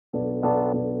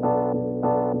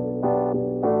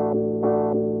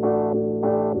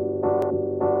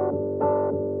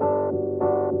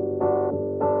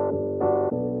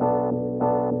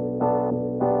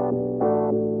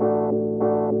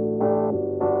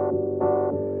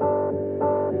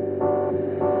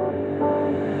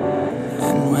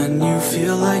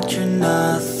feel like you're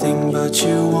nothing, but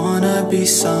you wanna be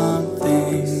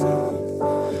something,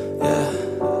 yeah.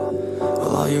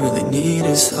 Well, all you really need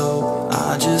is hope.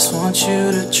 I just want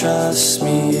you to trust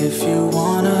me if you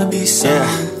wanna be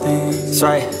something. That's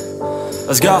right.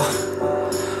 Let's go.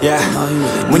 Yeah,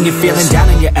 when you're feeling down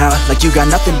and you're out, like you got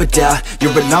nothing but doubt, you're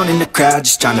alone in the crowd,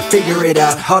 just trying to figure it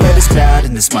out. All that is bad,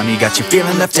 and this money got you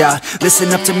feeling left out.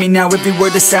 Listen up to me now, every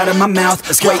word that's out of my mouth.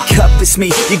 Wake up, it's me.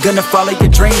 You gonna follow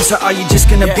your dreams, or are you just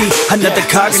gonna be another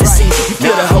cog in the scene? You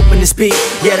feel the hope in this beat,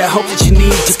 yeah, the hope that you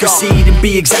need to proceed and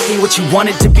be exactly what you want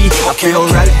it to be. I feel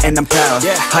right and I'm proud,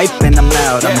 hype and I'm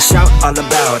loud. I'ma shout all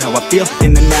about how I feel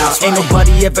in the now. Ain't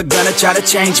nobody ever gonna try to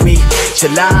change me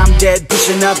till I'm dead,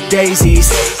 pushing up daisies.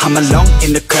 I'm alone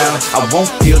in the crowd, I won't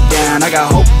feel down. I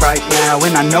got hope right now,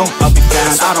 and I know I'll be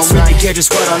found. I don't really care just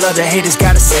what all other haters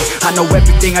gotta say. I know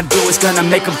everything I do is gonna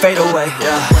make them fade away,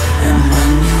 And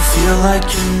when you feel like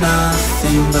you're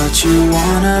nothing, but you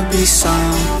wanna be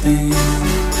something,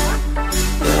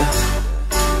 yeah.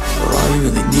 Well, all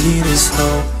you really need is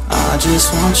hope. I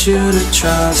just want you to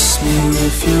trust me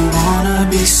if you wanna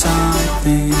be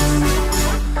something,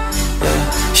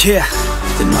 yeah.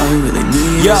 Then all you really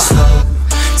need is hope.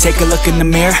 Take a look in the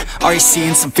mirror, are you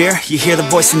seeing some fear? You hear the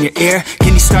voice in your ear,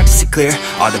 can you start to see clear?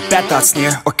 Are the bad thoughts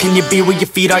near? Or can you be where your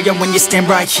feet are, yeah, when you stand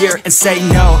right here and say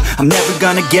no? I'm never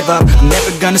gonna give up, I'm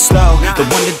never gonna slow. The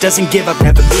one that doesn't give up,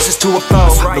 never loses to a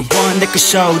foe. The one that could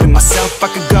show to myself I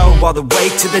could go all the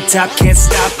way to the top, can't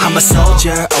stop me. I'm a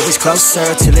soldier, always closer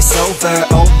till it's over.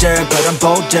 Older, but I'm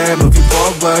bolder, moving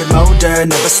forward, motor,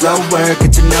 never slower.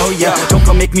 Good to know ya, don't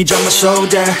go make me drop my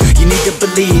shoulder. You need to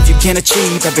believe you can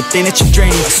achieve everything that you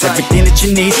dream. Everything that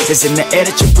you need is in the air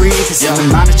that you breathe. It's in the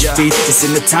mind that you feed, it's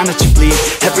in the time that you bleed.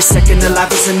 Every second of life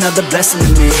is another blessing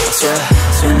to me,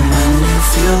 And when you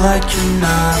feel like you're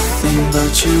nothing,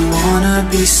 but you wanna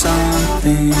be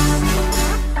something,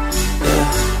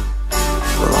 yeah.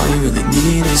 Well, all you really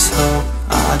need is hope.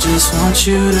 I just want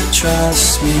you to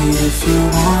trust me if you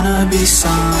wanna be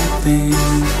something,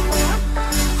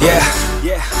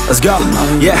 let's go.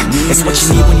 It's what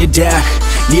you need when you're down,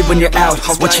 need when you're out.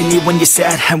 It's what you need when you're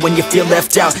sad and when you feel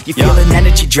left out. You feel an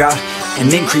energy drought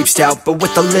and then creeps out, but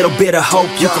with a little bit of hope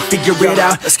you can figure it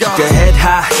out. Keep your head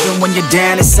high even when you're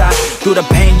down inside. Through the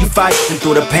pain you fight, and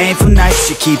through the painful nights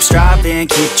you keep striving,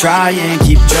 keep trying,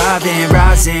 keep driving,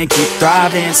 rising, keep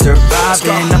thriving,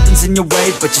 surviving. Nothing's in your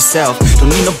way but yourself, don't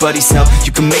need nobody's help.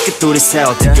 You can make it through this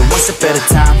hell, take it one step at a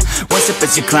time, one step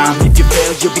as you climb. If you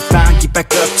fail you'll be fine, get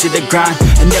back up to the grind.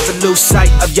 And never lose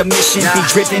sight of your mission, be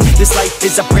driven. This life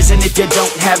is a prison if you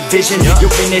don't have vision.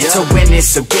 You're in it to win it,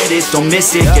 so get it, don't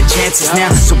miss it. Your chances now,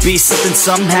 so be something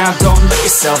somehow. Don't let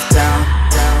yourself down.